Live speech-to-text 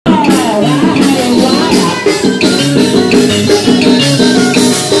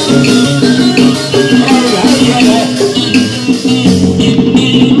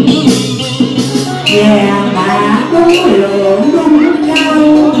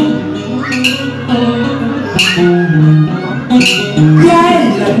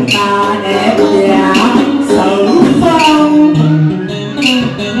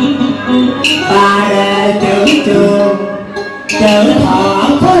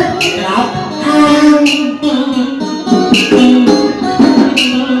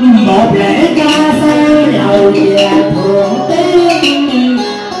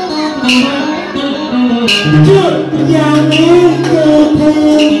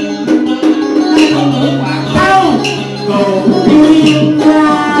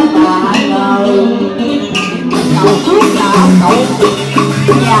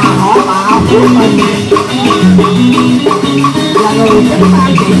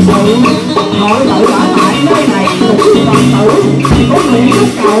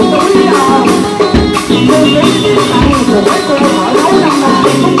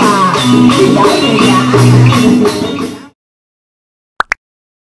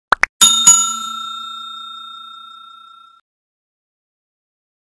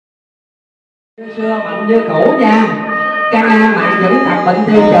Xưa mạnh như cũ nha, căn an mạng giữ tập bệnh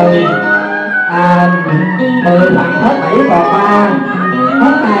tiêu trừ, 10 phần hết 7 còn 3,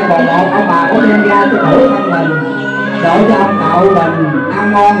 hết 2 còn 1, ông bà cũng đem ra cho khử thân mình, độ cho ông cậu mình ăn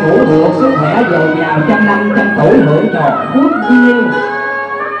ngon ngủ được, sức khỏe dồi dào, trăm năm trăm tuổi hưởng tròn phước duyên.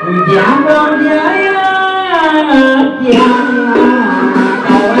 Dạ con với dạ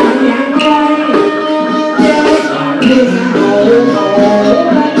cầu ăn nhãn quay với toàn thiên hậu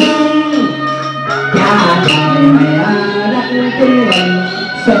cha mẹ đất chúng mình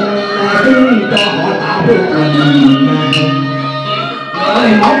xin đi cho họ tạo phước mình. Rồi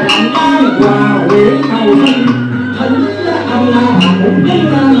một lòng tan hòa quyện cầu sinh thính ông hòa cũng kính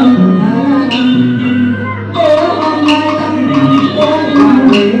cô hôm nay tâm con hòa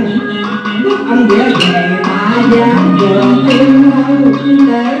quyện lúc ông về về ta dám trường tiên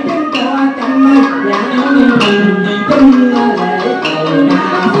để chúng cho trăm mắt giả mình chung lễ cầu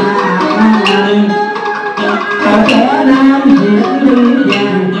nhà xa cầu trở nam diệt lưng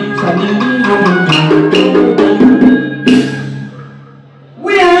vàng sân ông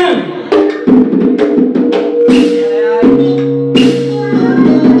quý ơn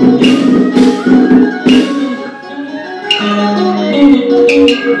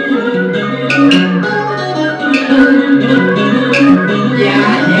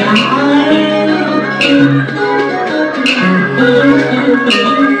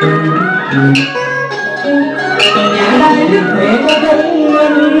nhà đây đức nguyện có đúng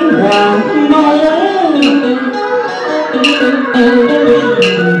minh hoàng mong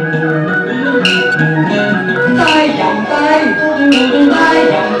tay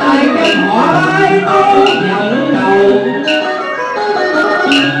vòng tay cái họ bái ô nhận đầu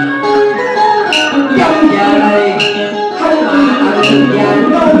trong giờ này không bà tận và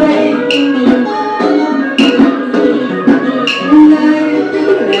nô đây nay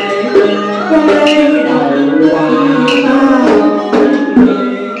chứng lệ con lê đầu hòa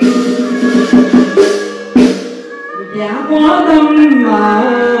giả quá tâm mà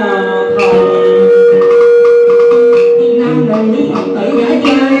thần nam nữ phật tử gái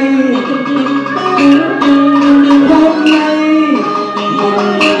trai hôm nay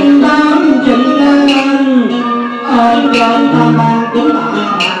mùng 8 trịnh lên ơn lên tam ban của bà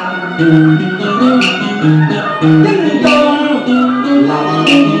chứng cho lòng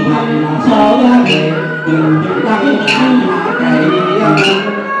thành so ra về đăng án hạ cậy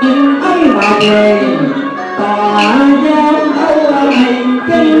ông bà về tòa giam đâu này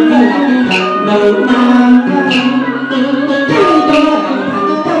kinh lòng thành đường nam chứng cho lòng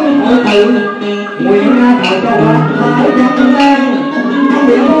thành trong hội tự nguyện cầu cho hoạt thở dân gian ông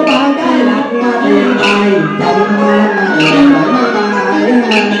biểu ba cái lạc tiền tài chồng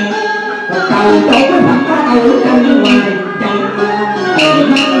cầu cho cái Phật có cầu trong ngoài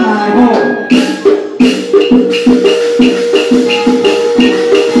chồng ngoài hồ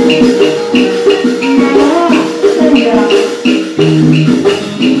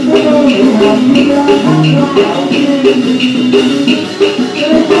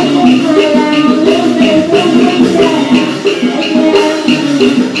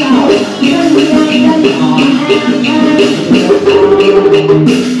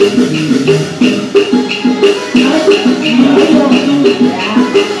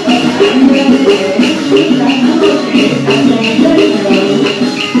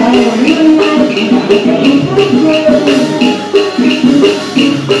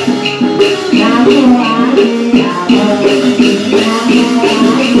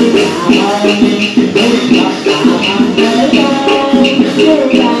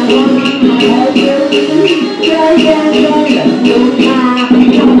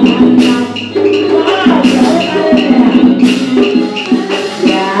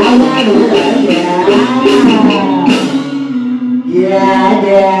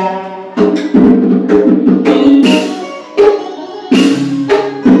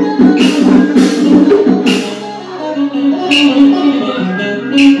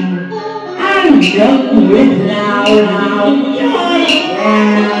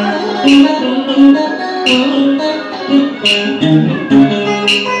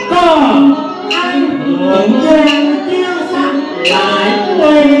có anh hưởng gian chiếu sắc lại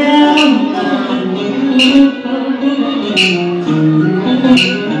quê em.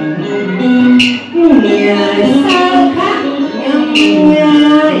 Ngày sao khác ngâm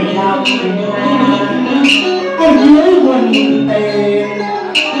ngây lòng ở dưới quần tiền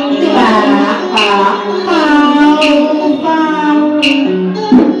bạc bao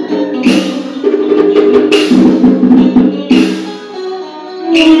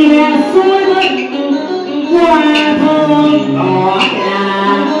nghe suối đất qua thôn cỏ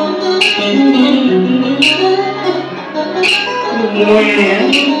nhà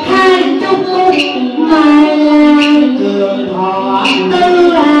nguyện hai chúc phúc mai lan trường thọ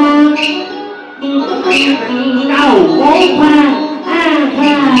tư an cầu bốn khoa a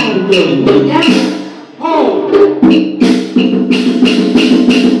khang trường chắc hô.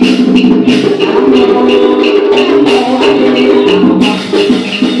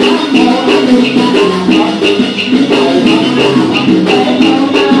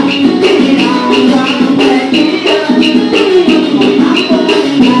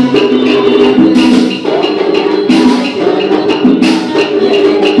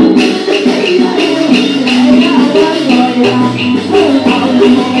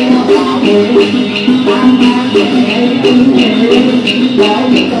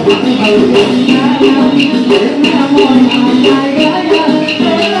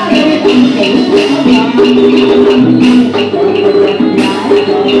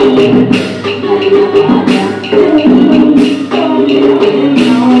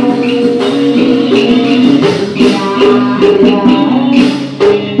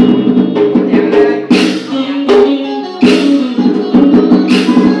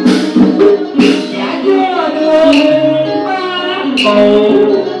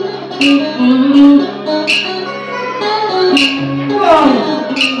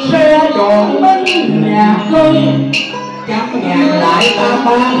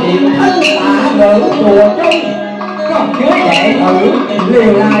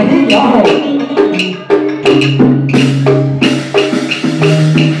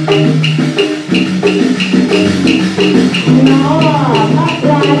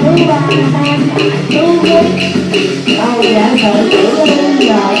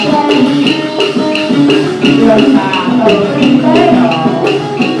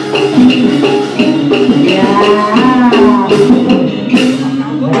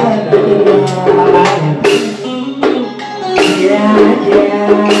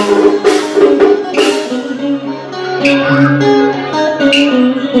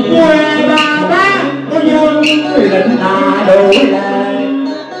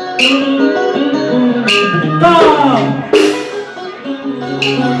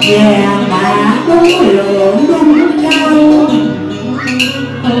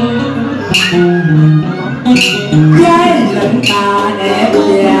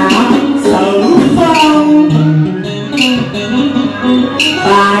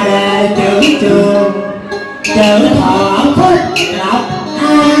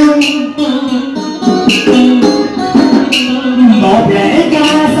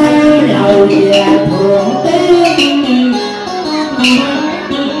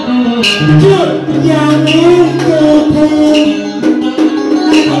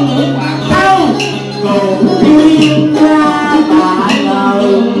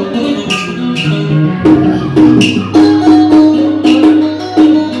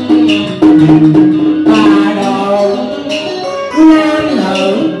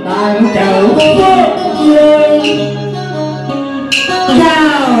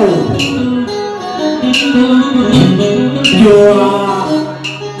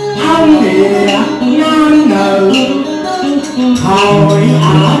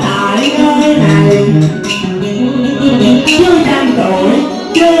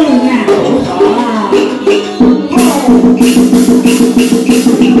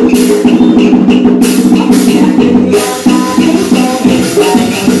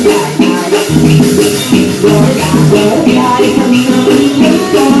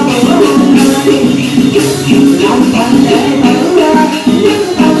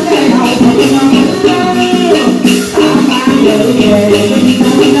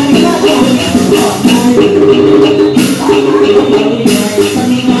 Yeah.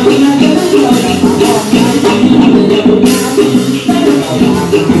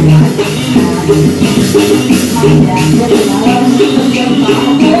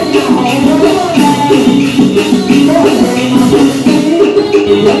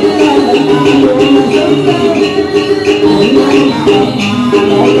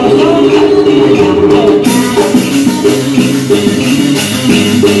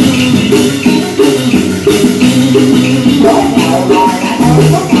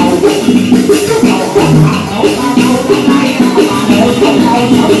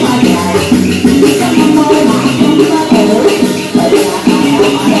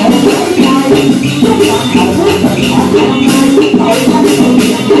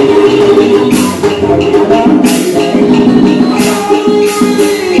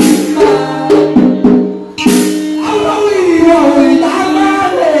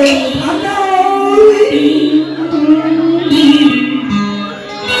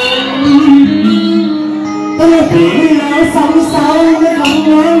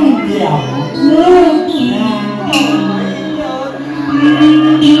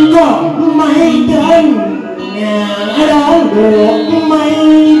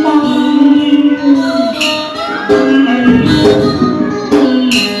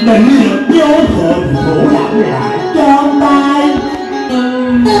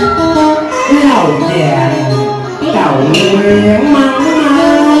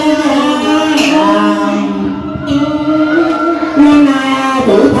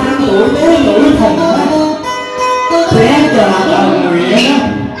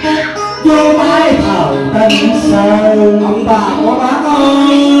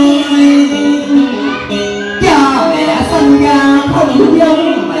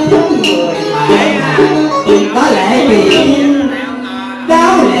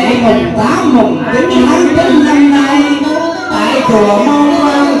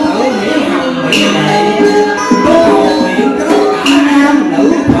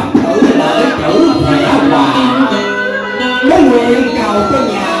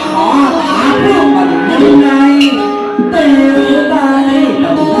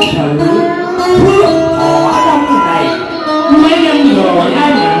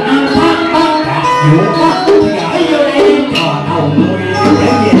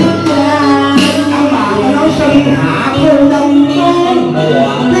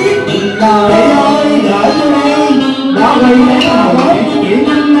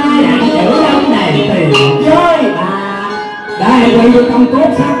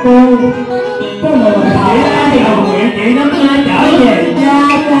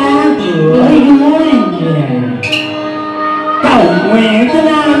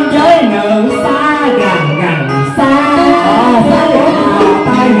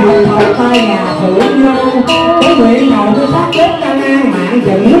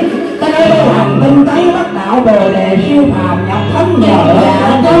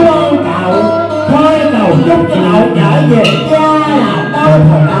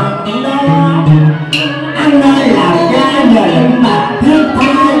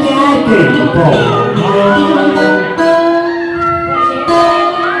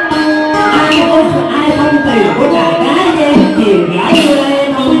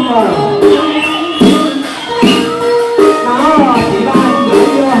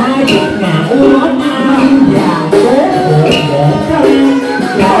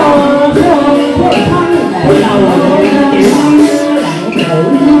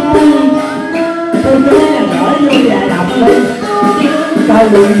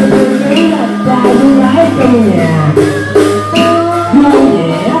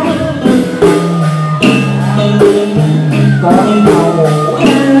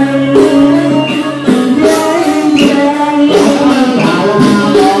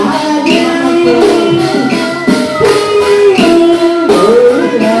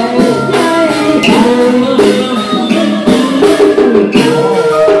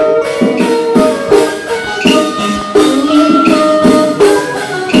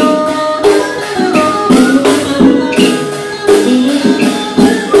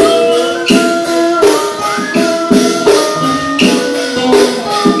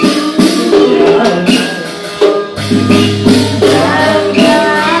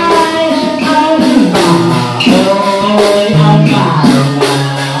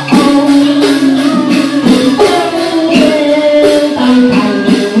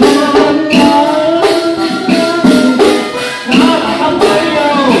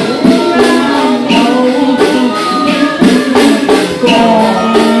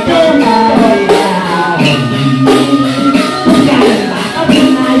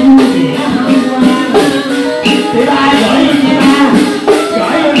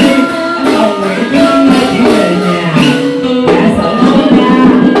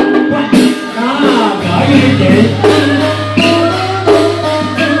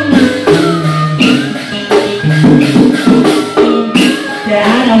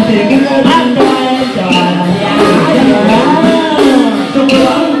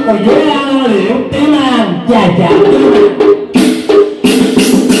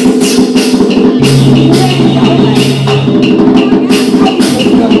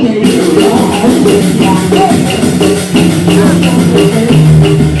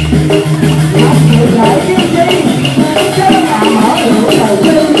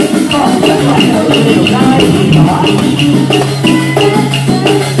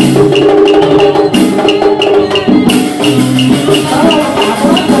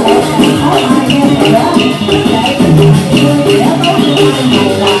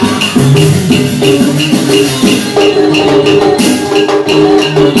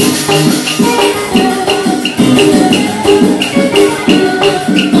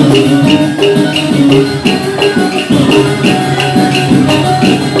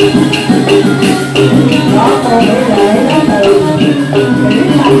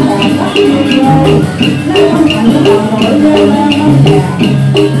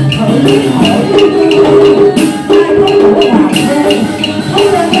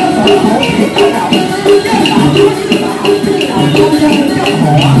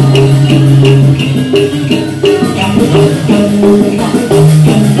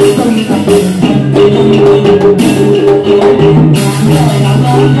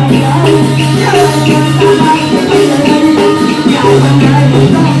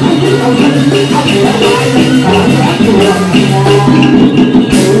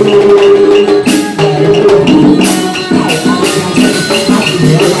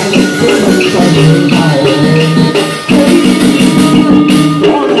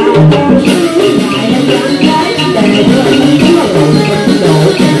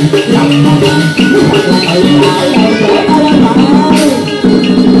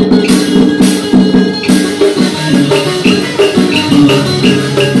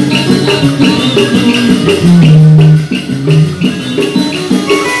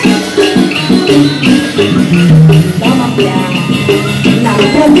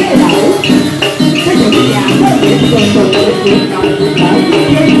 trên ghế đậu cái những nhà có việc rồi chuyện cần đợi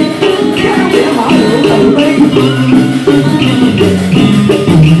cái gì các vị đã mở rượu từ bi.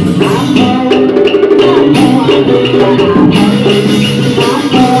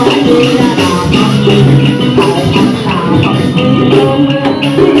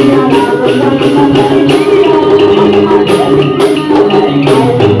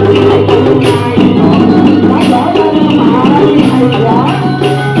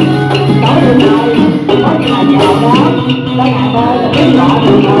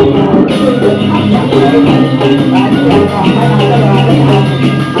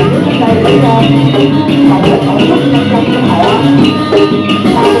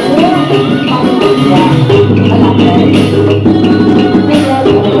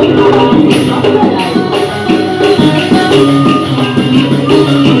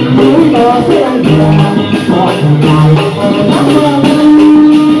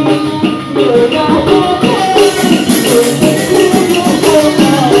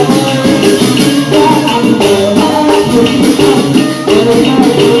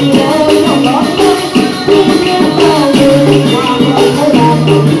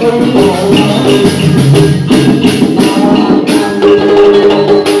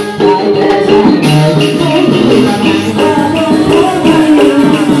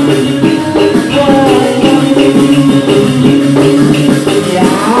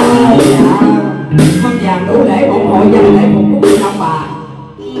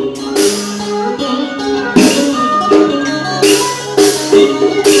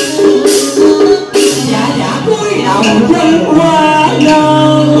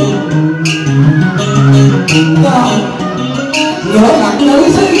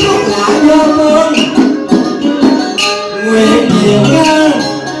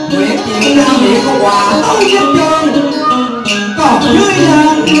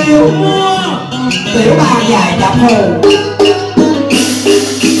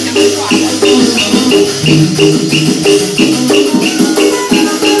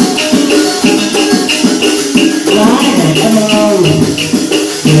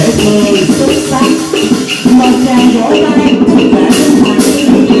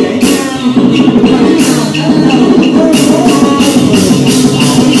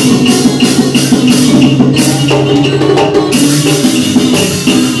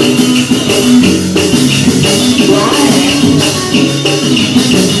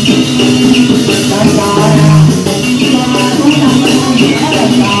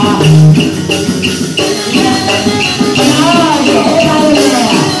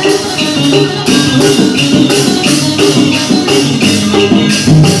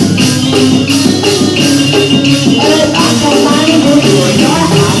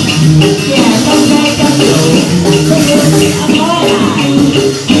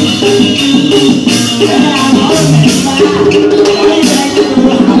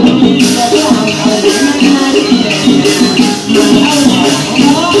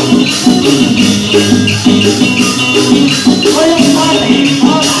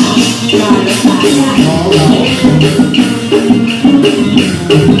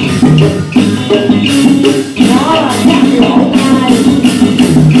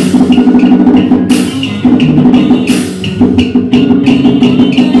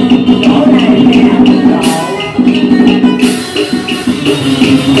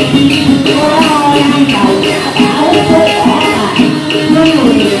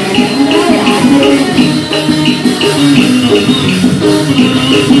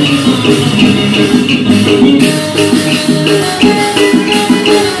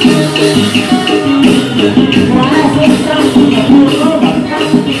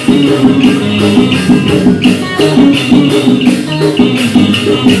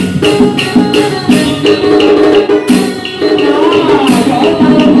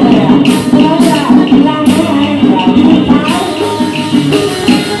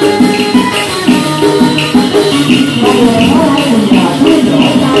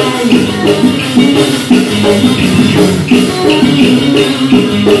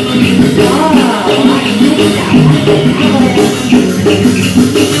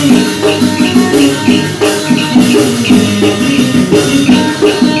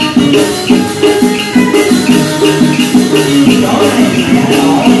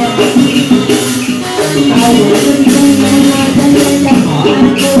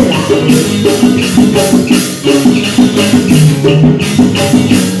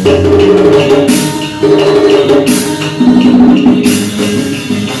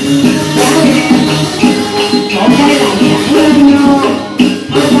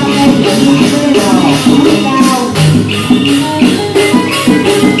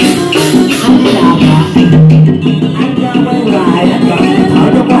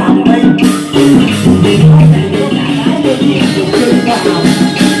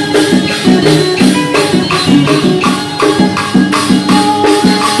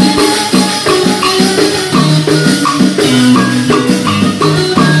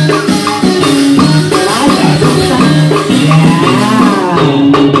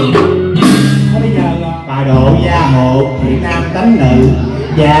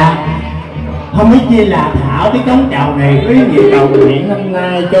 Dạ, không biết chi là Thảo cái trống chào này có ý nghĩa cầu nguyện năm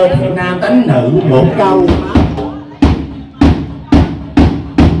nay cho thiện nam tánh nữ một câu.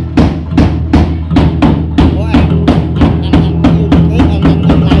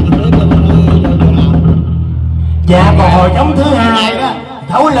 Dạ, còn hồi trống thứ hai đó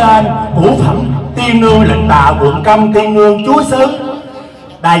thấu lên ngũ phẩm tiên nương lệnh tà quận công tiên nương chúa xứ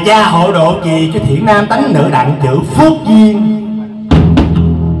đại gia hộ độ gì cho thiện nam tánh nữ đặng chữ phước duyên.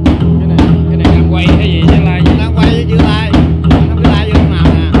 Cái này đang quay cái gì chứ lai? Đang quay chứ chưa lai. Nó cứ lai vô lúc nào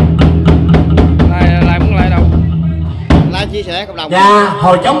nè. Lai muốn lai đâu? Lai chia sẻ cộng đồng. Dạ,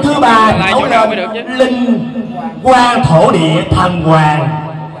 hồi trống thứ ba thấu lên linh quan thổ địa thần hoàng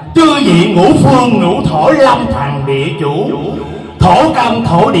chư vị ngũ phương ngũ thổ lâm thần địa chủ thổ công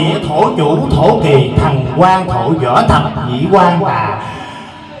thổ địa thổ chủ thổ kỳ thần quan thổ võ thập nhị quan tà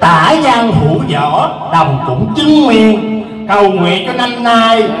tả văn hữu võ đồng cũng chứng nguyên cầu nguyện cho năm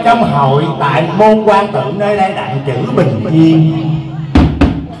nay trong hội tại môn quan tự nơi đây đặng chữ bình yên.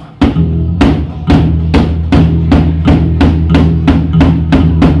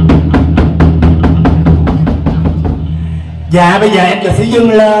 Dạ, bây giờ em sẽ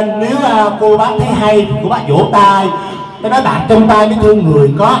dâng lên. Nếu cô bác thấy hay thì cô bác vỗ tay. Tôi nói bạc trong tay mấy thương người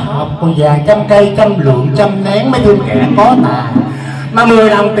có học, còn vàng trăm cây trăm lượng trăm nén mấy thương kẻ có tài. Mà 10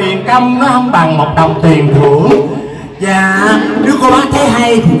 đồng tiền công nó không bằng 1 đồng tiền thưởng. Dạ, nếu cô bác thấy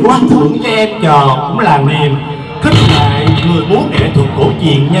hay thì cô bác thưởng cho em trò cũng là niềm khích lệ người muốn nghệ thuật cổ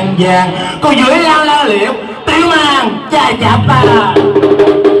truyền nhân gian. Cô dưới lao lao liệu tiêu màn chai chạp ba đó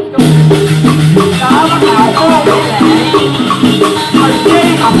bắt đầu cô lệ hồi chi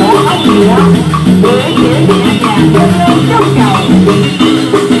mà bộ không nghĩa để diễn nhẹ nhàng lên dốc cầu.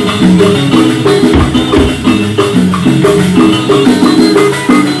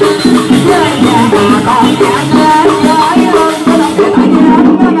 Còn chẳng lên với hơn có đồng địa tại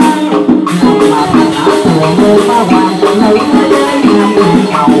nhóm đó đây mà ta đã tuồng luôn ba hoàng nữ với năm người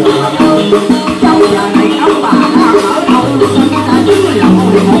cầu trong giờ này ông bà đang ở đâu xin ta chứ lòng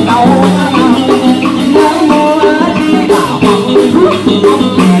một câu nhớ mua đi đào bằng thuốc ông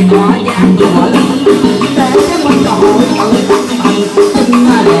về có gian chùa linh để mình có hội tự tăng thành xin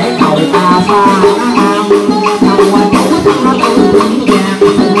để cầu ta xa nam cầu chủ thắng tự vững vàng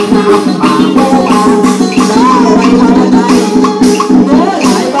xin nam bà cô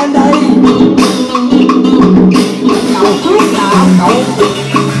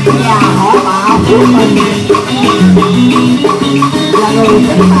nhà họ bà của mình là người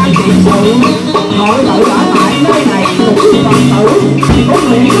chính ban trị sự hội tự ở tại nơi này một phật tử có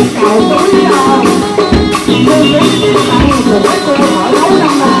nguyện lúc cầu tới tư lý tiến tăng của mấy cô ở đấu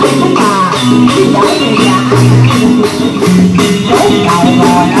năm nay của bà đi giải về nhà chốt cầu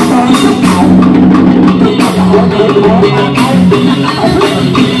rồi đã tôi chốt cầu là hội tự của bà câu là tổ chức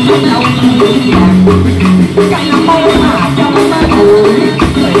mình đâu trong năm mô mà trong mấy tuổi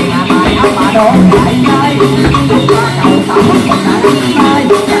thì là bài ông bà đổ lại đây chúc ba cầu tạo mất một đại đất đây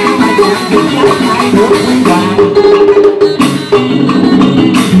các bài nhạc được giải chạy được huy hoàng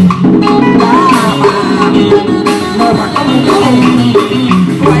ba bà mời bà có một câu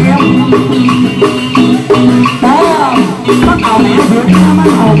quay không đó bắt đầu mẹ vượt ra mắt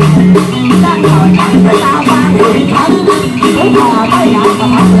hồn đang ngồi cạnh với tao ba người thân cũng mò tới nhà và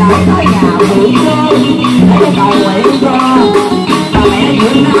học lại tới nhà bụi cơ để cầu nguyện cho bà mẹ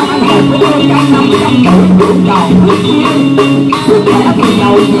vượt ra mắt hồn của tôi trong năm trăm tuổi vượt cầu vượt chiên sức khỏe thì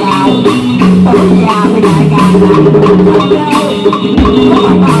giàu giàu tuổi già thì ngày càng nặng có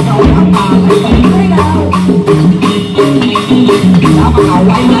bà cầu ông bà thì không thấy đâu đó bà cầu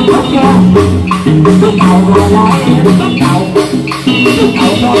quay lên chút chưa chút cầu rồi lại chút cầu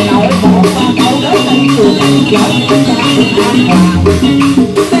con đậu một ba câu đến đây trường anh chợ an toàn đi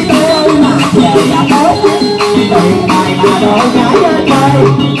tôi mà về nhà tốt tiền bài bà đồ gái ở chơi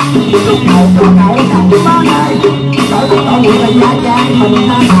chút cầu cho cậu đồng ba đây cậu có cậu là gia trang mình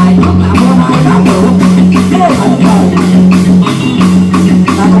ra bài lúc nào mua mai đó được thế mình rồi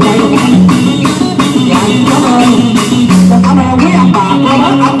ta có đây không anh dạ cảm ơn quý ông bà cô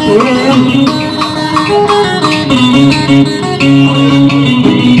bác ông chị em.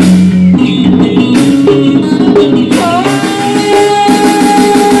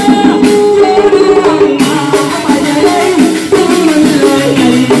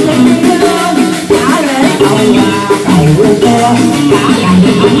 Cả là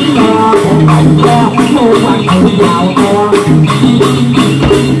những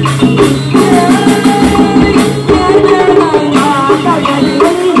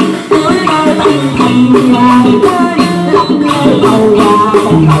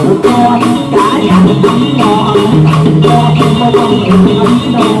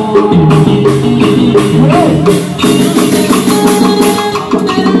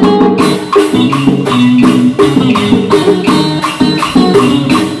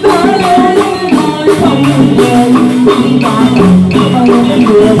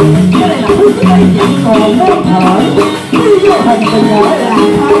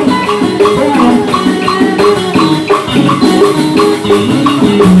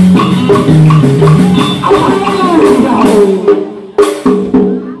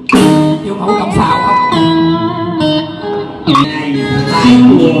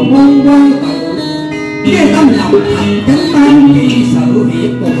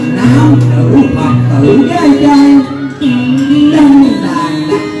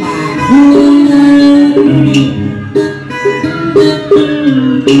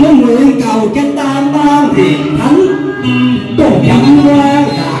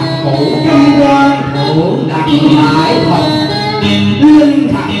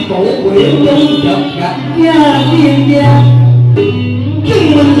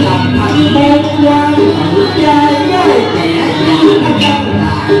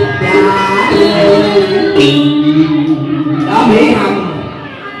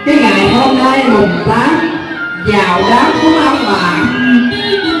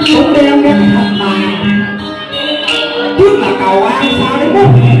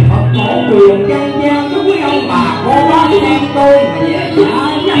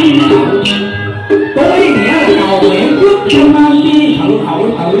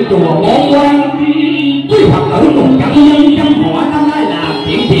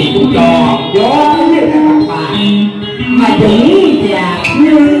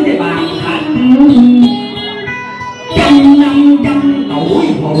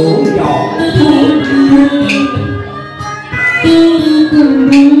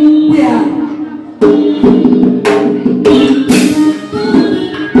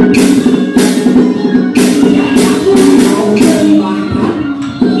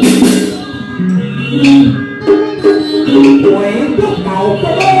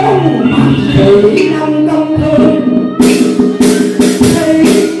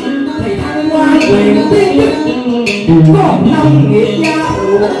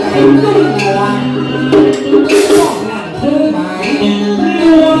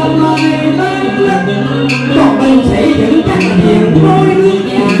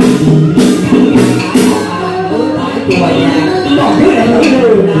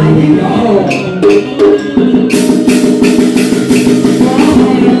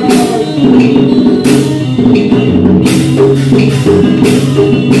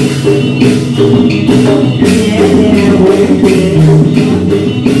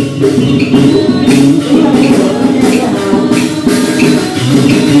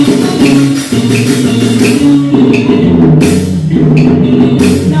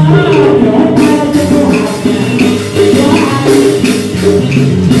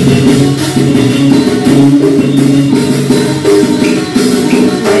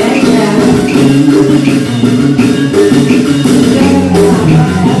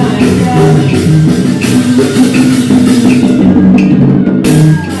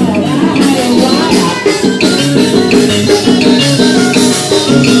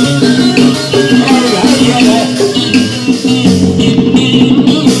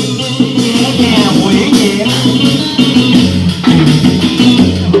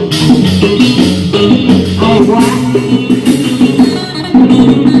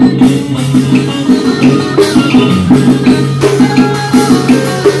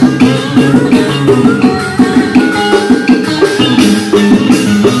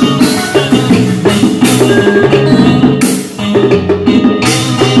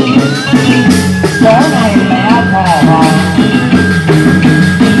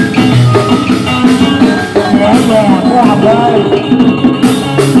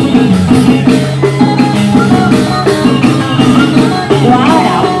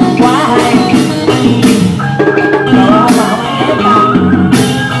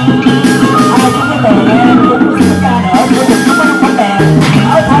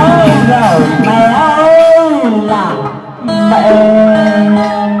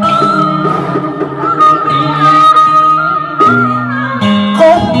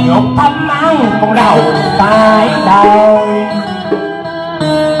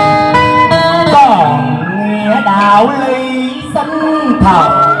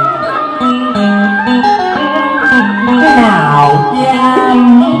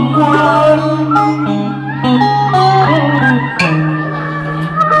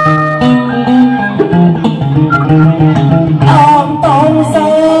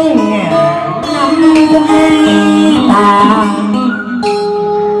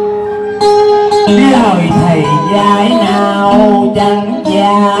lời thầy dạy nào chẳng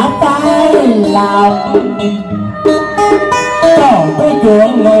giả tay lòng, còn cái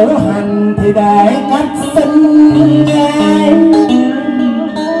chuyện ngũ hành thì để cách sinh ai.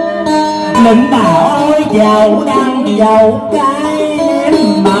 Lĩnh đạo ơi giàu đắng giàu cay,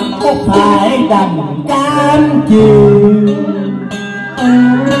 ném mặt có phải đành cam chịu.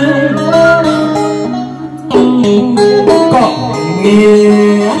 Còn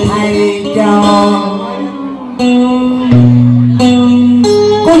nghĩa thầy tròn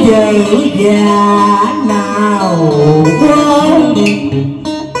có dữ già nào quên,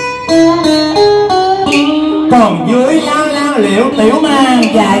 còn dưới lao liệu tiểu mang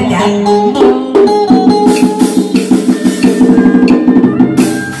dài chặt.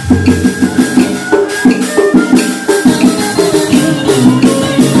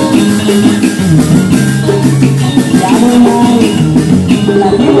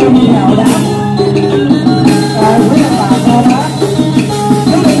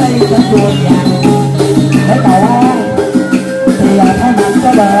 Chùa vàng để cầu an thì thay mặt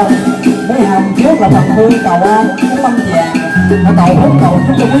cho bờ mấy hầm trước là phần hương cầu an cái mâm vàng nó cầu hút cầu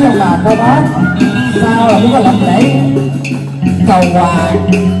chúc cho quý ông bà cô bác. Sau là cũng có lập lễ cầu hòa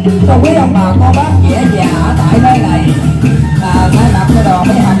cho quý ông bà cô bác trẻ già ở tại nơi này. Thay mặt cho đoàn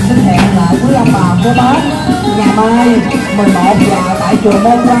mấy hầm xin hẹn lại quý ông bà cô bác ngày mai 11 giờ tại chùa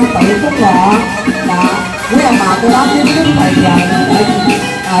Môn Quan Tự Phúc Ngọ là quý ông bà cô bác tiếp xúc thầy giờ.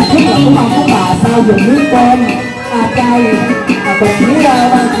 Trước là cũng mong quý bà sao dùng nước cơm cay cùng với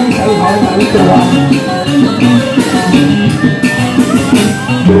ban chi sự hội tự chùa.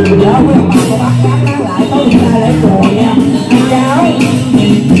 Nhớ quý ông bà cô bác gắn lại tối nay lễ chùa nha. Anh cháu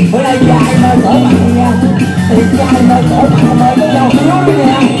bữa nay trai nơi cỡ mặn nha, tiền trai nơi cỡ mặn nơi có dâu thiếu đó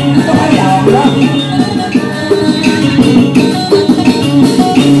nha, có phải giòn đó.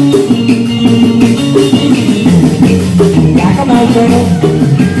 Dạ cảm ơn cô.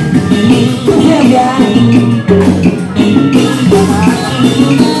 Chia ra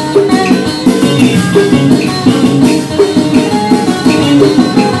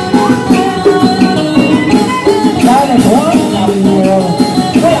đây là của lòng nhiều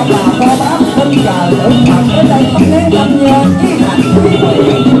với ông bà cô bác xin chờ tưởng Phật đến đây không nén tâm nhân chí thành quý vị.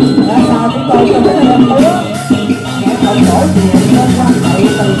 Tại sao chúng tôi cho đến hôm nữa Nghệ thuật cổ truyền nên quan hệ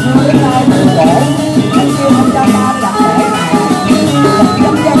từ xưa đến nay từ cổ đến kia 130 đặc lễ này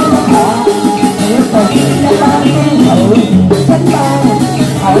dân dân của họ hiện từ dân ban thiên thượng chánh ban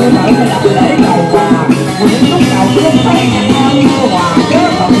hội mở để đặt lễ cầu hòa những lúc đầu tiên phải nhận an như hòa chớ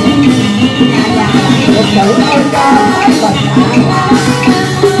thuận nhà nhà được sự ơn ca hết bình an. Hãy subscribe cho kênh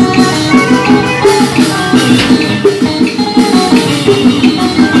Ghiền Mì Gõ để không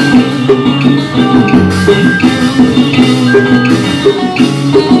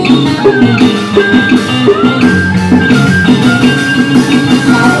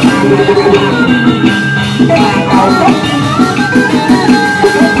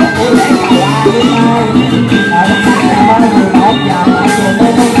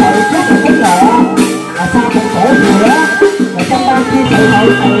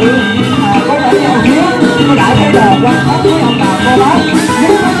bỏ lỡ những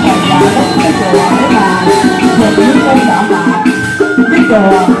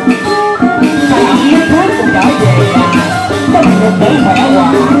video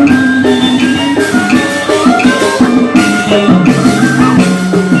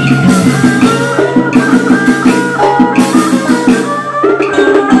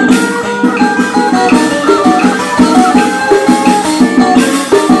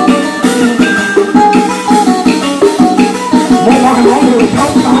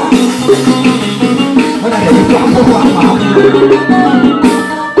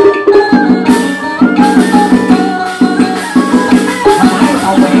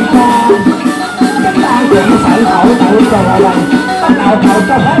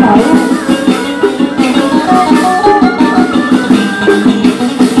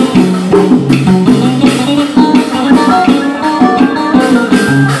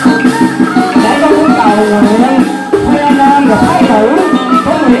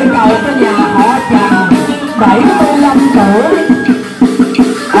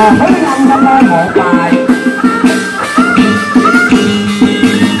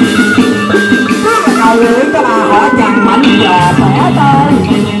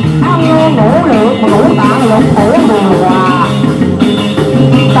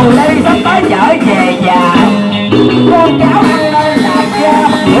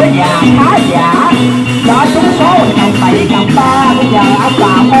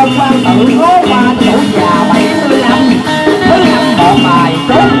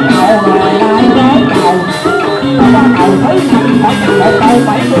hấp dẫn.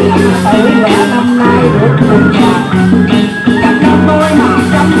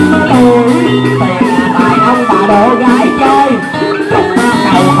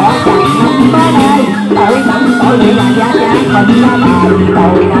 mình là bài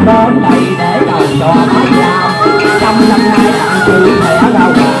tôi đã đến đây để cầu cho bác làm trong năm nay bạn chị khỏe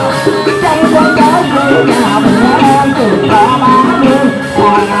rau gạo trong con cháu cứ nhà mình lên từ có bá lương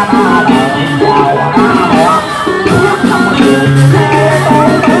con ba đời chào ba họ nước năm chiều xe tôi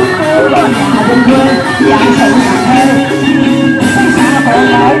cứ lên nhà bên quê dạng sự cà phê xa còn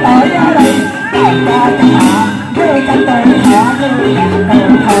lại tới ở đây còn ra chẳng họ cứ cánh tôi họ cứ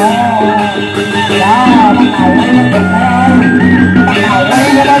cánh tôi họ đó bắt đầu đây nó được đây ơi bắt đầu đây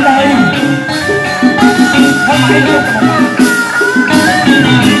nó lên đây không phải được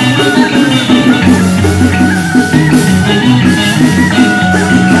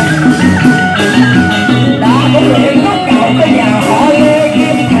đã có chuyện bắt cầu cái nhà họ Lê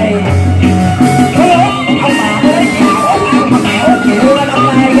Kim Thầy thứ ông bà mới lấy nhà ốp ăn mà mẹ ốp chịu ra năm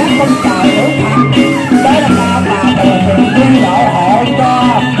nay gác con trời đủ thật đây là ta bà thường tuyên độ hộ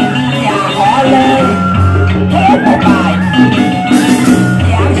cho nhà họ Lê thế một bài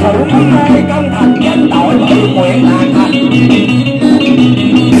dạng sự mấy nơi công thành danh tội tự nguyện làm thành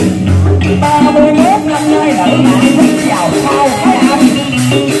 31 năm nay nữ nạn thích vào sau cái âm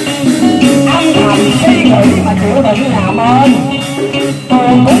thầm suy nghĩ mà chịu đựng làm ơn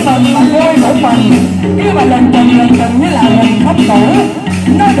tuồng của mình mà vui của mình chứ mà lần chừng như là lần không đủ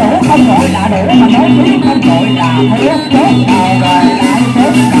nó đủ không gọi là đủ mà nói thiếu không gọi là thiếu chốt đầu rồi lại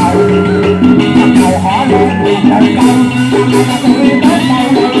chốt đầu bắt đầu họ lên lời câu tôi tới đây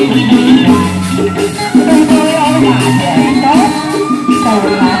tôi ơi là dễ tốt từ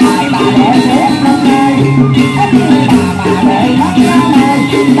là bài bà đệ suốt năm nay hết như bà đệ mất ra nơi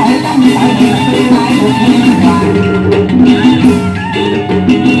tội tâm tội nghiệp tuy lại một nguyên hoàng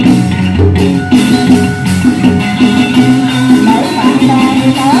mỗi bạn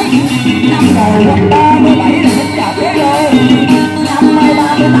 38 năm đầu lúc 37 là thích chào thế rồi năm nay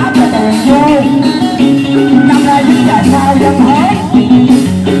 38 là tiền vô năm nay thích chào sao dân hết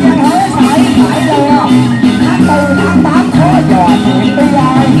phải lo tháng 4 tháng 8 khó dò chuyện tương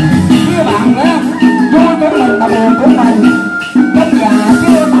lai chia bằng á vui của mình là buồn của mình trong già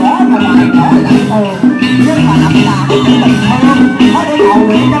chưa tỏ mà bài tỏ lại thường nhưng mà nằm là của mình hơn có để cầu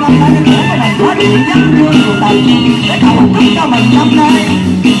nguyện cho năm nay cái của mình có chuyện dân dương của tình để cầu chúc cho mình năm nay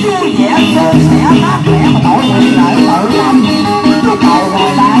vui vẻ suôn sẻ mát mẻ mà tội nguyện lại tự tâm chúc cầu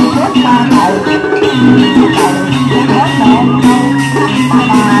rồi lại trước ba cầu chúc cầu để hết một câu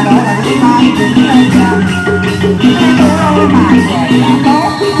bà đó là đi mai chuyện lên nhà tôi ơi mà về là tốt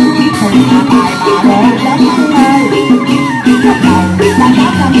thì mà bài bà đồ dám ăn ơi chúc cầu là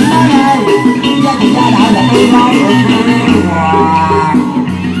 8 năm mới ơi gia đình gia đạo là tôi lo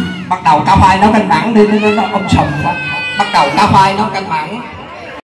bắt đầu cao phai nấu canh mặn đi nó ông sùng quá bắt đầu cao phai nấu canh mặn